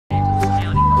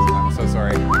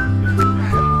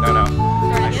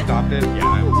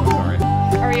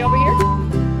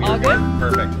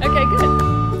perfect. Okay,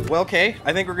 good. Well, Kay,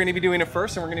 I think we're going to be doing it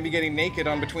first, and we're going to be getting naked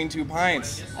on Between Two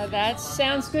Pints. That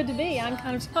sounds good to me. I'm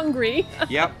kind of hungry.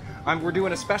 Yep. We're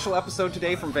doing a special episode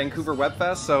today from Vancouver Web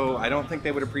Fest, so I don't think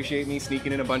they would appreciate me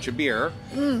sneaking in a bunch of beer.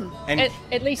 And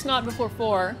at least not before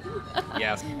 4.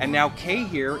 Yes. And now Kay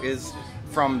here is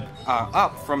from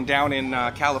down in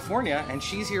California, and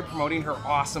she's here promoting her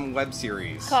awesome web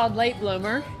series Called Late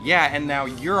Bloomer. Yeah, and now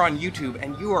you're on YouTube,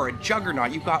 and you are a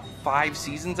juggernaut. You've got 5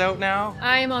 seasons out now.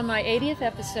 I am on my 80th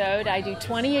episode. I do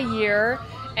 20 a year.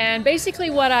 And basically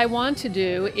what I want to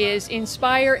do is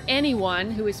inspire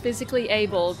anyone who is physically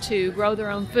able to grow their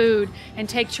own food and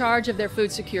take charge of their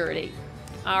food security.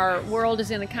 Our world is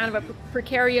in a kind of a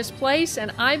precarious place,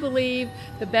 and I believe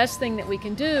the best thing that we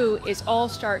can do is all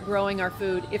start growing our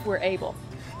food if we're able.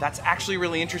 That's actually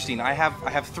really interesting. I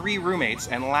have 3 roommates,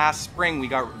 and last spring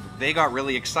they got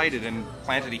really excited and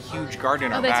planted a huge garden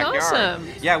in our backyard. That's awesome.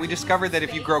 Yeah, we discovered that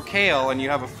if you grow kale and you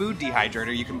have a food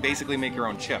dehydrator, you can basically make your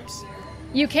own chips.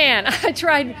 You can. I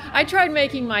tried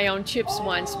making my own chips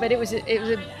once, but it was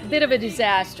a bit of a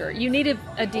disaster. You need a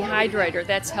dehydrator.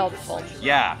 That's helpful.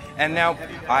 Yeah, and now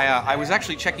I was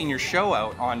actually checking your show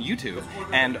out on YouTube,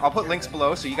 and I'll put links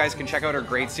below so you guys can check out our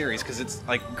great series, because it's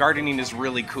like gardening is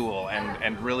really cool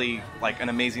and really like an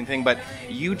amazing thing. But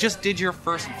you just did your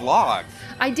first vlog.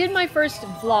 I did my first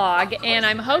vlog, and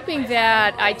I'm hoping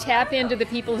that I tap into the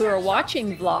people who are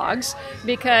watching vlogs,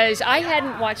 because I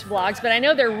hadn't watched vlogs, but I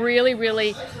know they're really, really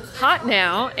hot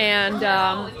now, and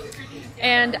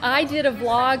I did a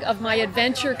vlog of my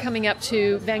adventure coming up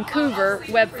to Vancouver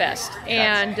Web Fest,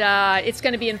 and it's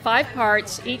going to be in 5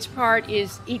 parts. Each part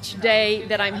is each day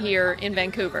that I'm here in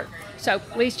Vancouver, so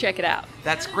please check it out.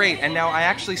 That's great. And now I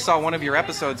actually saw one of your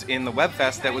episodes in the Web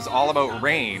Fest that was all about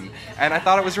rain, and I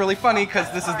thought it was really funny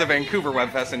because this is the Vancouver Web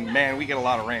Fest, and man, we get a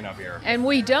lot of rain up here. And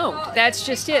we don't. That's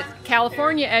just it.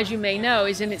 California, as you may know,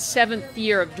 is in its 7th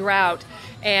year of drought,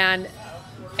 and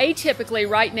atypically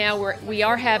right now we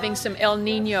are having some El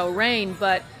Nino rain,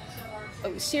 but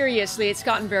seriously, it's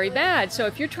gotten very bad. So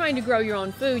if you're trying to grow your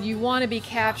own food, you want to be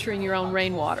capturing your own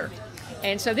rainwater.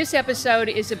 And so this episode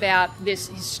is about this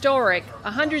historic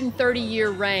 130-year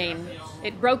rain.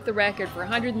 It broke the record for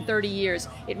 130 years.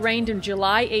 It rained on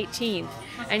July 18th.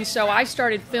 And so I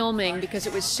started filming because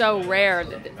it was so rare.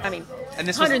 I mean, and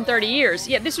this 130 years.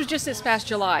 Yeah, this was just this past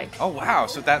July. Oh, wow.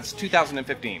 So that's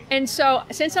 2015. And so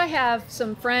since I have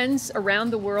some friends around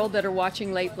the world that are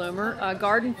watching Late Bloomer,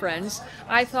 garden friends,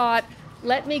 I thought,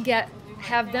 let me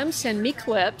have them send me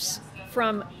clips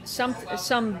from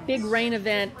some big rain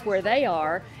event where they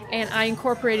are, and I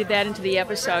incorporated that into the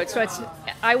episode. So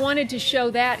I wanted to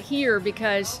show that here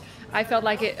because I felt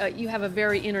like you have a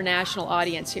very international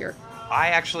audience here.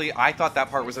 I thought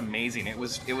that part was amazing. It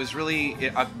was really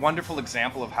a wonderful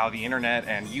example of how the internet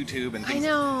and YouTube and things. I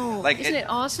know. Like, isn't it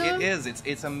awesome? It is.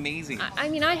 It's amazing. I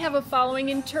mean, I have a following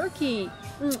in Turkey.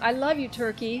 I love you,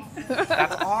 Turkey.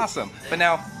 That's awesome. But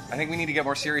now, I think we need to get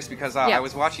more serious because I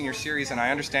was watching your series, and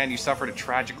I understand you suffered a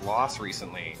tragic loss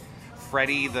recently.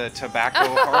 Freddie, the tobacco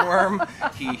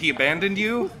hornworm, he abandoned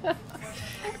you?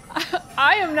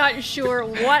 I am not sure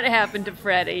what happened to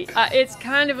Freddie. It's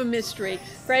kind of a mystery.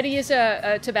 Freddie is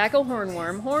a tobacco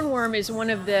hornworm. Hornworm is one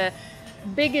of the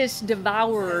biggest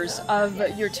devourers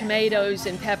of your tomatoes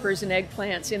and peppers and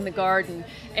eggplants in the garden.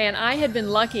 And I had been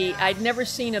lucky. I'd never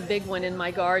seen a big one in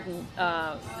my garden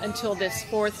until this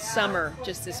 4th summer,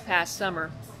 just this past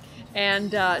summer.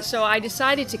 And so I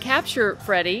decided to capture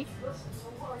Freddie.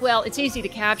 Well, it's easy to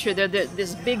capture. They're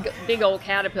this big old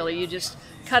caterpillar. You just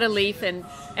cut a leaf, and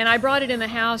I brought it in the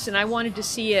house, and I wanted to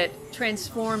see it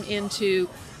transform into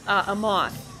a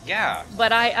moth. Yeah.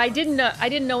 But I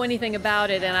didn't know anything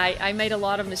about it, and I made a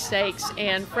lot of mistakes,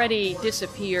 and Freddie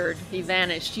disappeared. He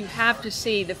vanished. You have to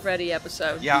see the Freddie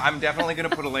episode. Yeah, I'm definitely going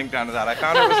to put a link down to that. I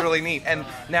found it was really neat. And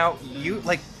now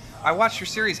I watched your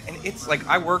series, and it's like,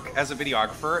 I work as a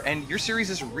videographer, and your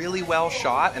series is really well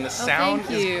shot, and the sound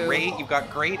is great. You've got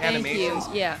great animations.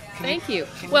 Thank you. Yeah, thank you.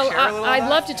 Well, I'd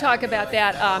love to talk about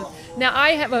that. Now, I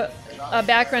have a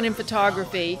background in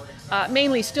photography,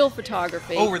 mainly still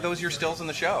photography. Oh, were those your stills in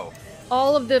the show?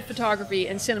 All of the photography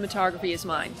and cinematography is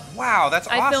mine. Wow, that's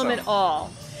awesome. I film it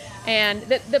all. And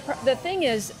the thing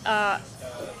is,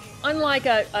 unlike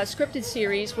a scripted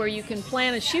series where you can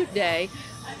plan a shoot day,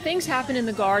 things happen in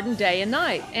the garden day and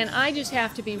night, and I just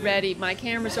have to be ready. My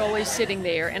camera's always sitting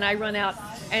there, and I run out,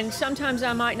 and sometimes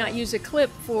I might not use a clip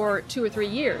for 2 or 3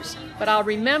 years, but I'll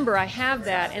remember I have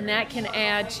that, and that can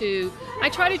add to, I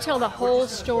try to tell the whole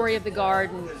story of the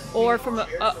garden, or from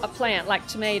a plant like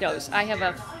tomatoes. I have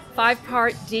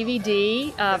 5-part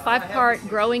DVD, 5-part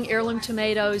Growing Heirloom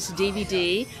Tomatoes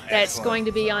DVD that's Excellent. going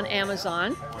to be on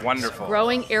Amazon. Wonderful.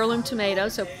 Growing Heirloom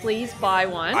Tomatoes, so please buy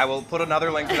one. I will put another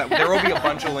link to that. There will be a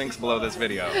bunch of links below this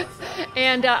video.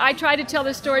 And I try to tell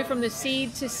the story from the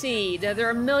seed to seed. There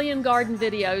are a million garden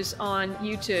videos on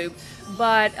YouTube,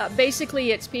 but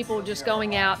basically it's people just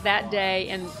going out that day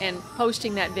and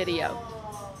posting that video.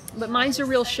 But mine's a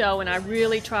real show, and I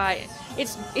really try.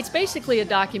 It's basically a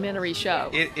documentary show.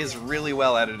 It is really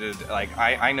well edited. Like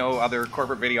I know other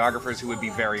corporate videographers who would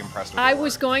be very impressed with it. I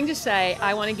was going to say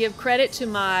I want to give credit to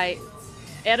my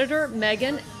editor,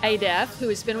 Megan Adef, who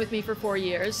has been with me for 4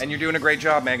 years. And you're doing a great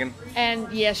job, Megan.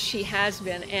 And yes, she has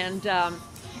been. And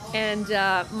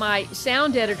my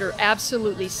sound editor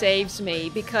absolutely saves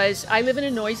me because I live in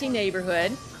a noisy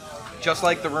neighborhood. Just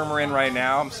like the room we're in right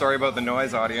now. I'm sorry about the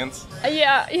noise, audience.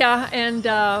 Yeah,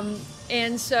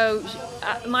 and so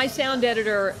my sound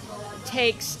editor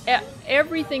takes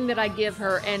everything that I give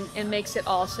her and makes it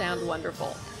all sound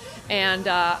wonderful. And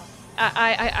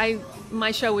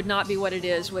my show would not be what it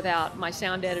is without my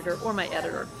sound editor or my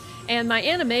editor. And my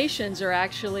animations are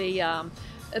actually a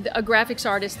graphics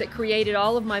artist that created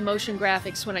all of my motion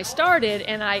graphics when I started.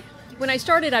 And when I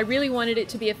started, I really wanted it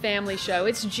to be a family show.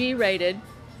 It's G-rated.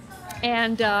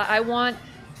 And I want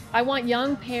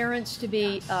young parents to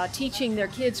be teaching their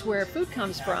kids where food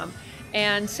comes from.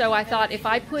 And so I thought if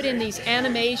I put in these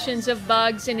animations of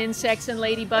bugs and insects and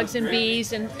ladybugs and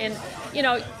bees and you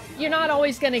know, you're not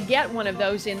always going to get one of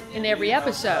those in every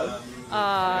episode.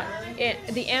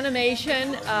 The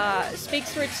animation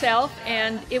speaks for itself,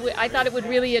 and I thought it would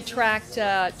really attract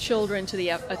children to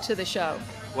the show.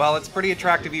 Well, it's pretty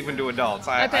attractive even to adults.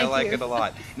 I like it a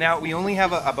lot. Now, we only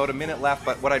have about a minute left,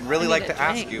 but what I'd really like to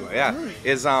ask you,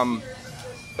 is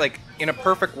like in a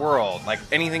perfect world, like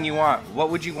anything you want, what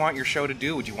would you want your show to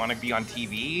do? Would you want to be on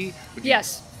TV?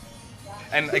 Yes.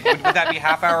 And like, would that be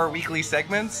half-hour weekly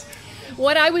segments?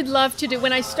 What I would love to do,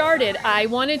 when I started, I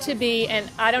wanted to be,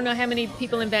 and I don't know how many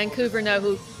people in Vancouver know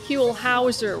who Huell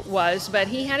Hauser was, but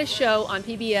he had a show on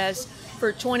PBS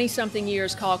for 20-something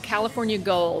years called California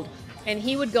Gold. And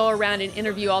he would go around and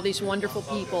interview all these wonderful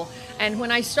people. And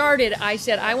when I started, I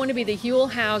said, I want to be the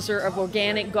Huell Hauser of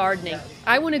organic gardening.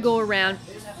 I want to go around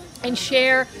and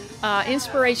share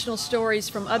inspirational stories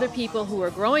from other people who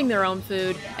are growing their own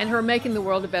food and who are making the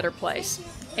world a better place.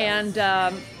 And,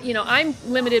 you know, I'm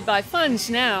limited by funds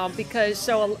now because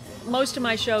most of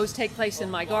my shows take place in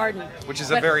my garden. Which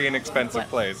is a very inexpensive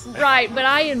place. Right, but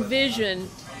I envision,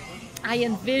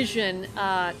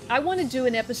 I want to do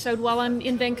an episode while I'm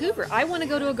in Vancouver. I want to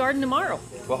go to a garden tomorrow.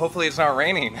 Well, hopefully it's not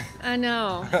raining. I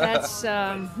know, that's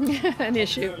an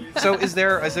issue. So is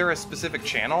there a specific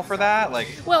channel for that? Like,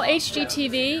 well,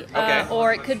 HGTV, okay.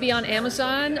 Or it could be on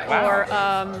Amazon, wow.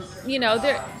 Or, you know,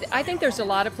 I think there's a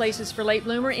lot of places for Late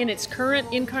Bloomer in its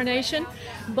current incarnation,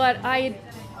 but I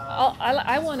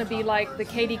want to be like the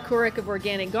Katie Couric of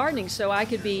organic gardening, so I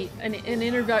could be an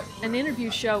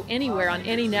interview show anywhere on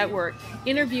any network,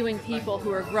 interviewing people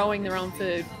who are growing their own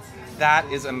food. That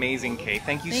is amazing, Kaye.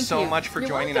 Thank you so much for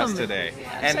joining us today.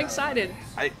 I'm so excited.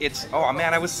 Oh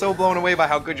man, I was so blown away by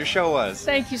how good your show was.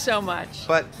 Thank you so much.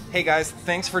 But hey guys,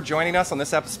 thanks for joining us on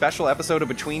this special episode of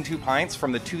Between Two Pints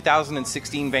from the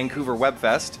 2016 Vancouver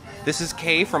Webfest. This is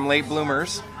Kaye from Late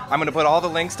Bloomers. I'm going to put all the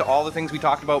links to all the things we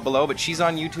talked about below, but she's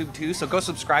on YouTube too, so go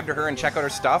subscribe to her and check out her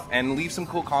stuff and leave some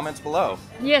cool comments below.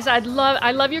 Yes, I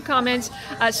love your comments.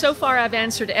 So far, I've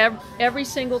answered every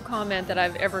single comment that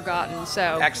I've ever gotten.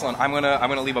 So excellent. I'm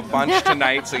gonna leave a bunch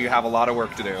tonight, so you have a lot of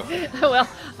work to do. Well,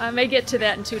 I may get to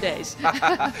that in 2 days.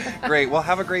 Great. Well,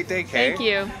 have a great day, Kaye. Thank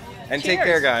you. And Cheers. take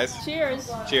care, guys. Cheers.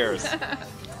 Cheers.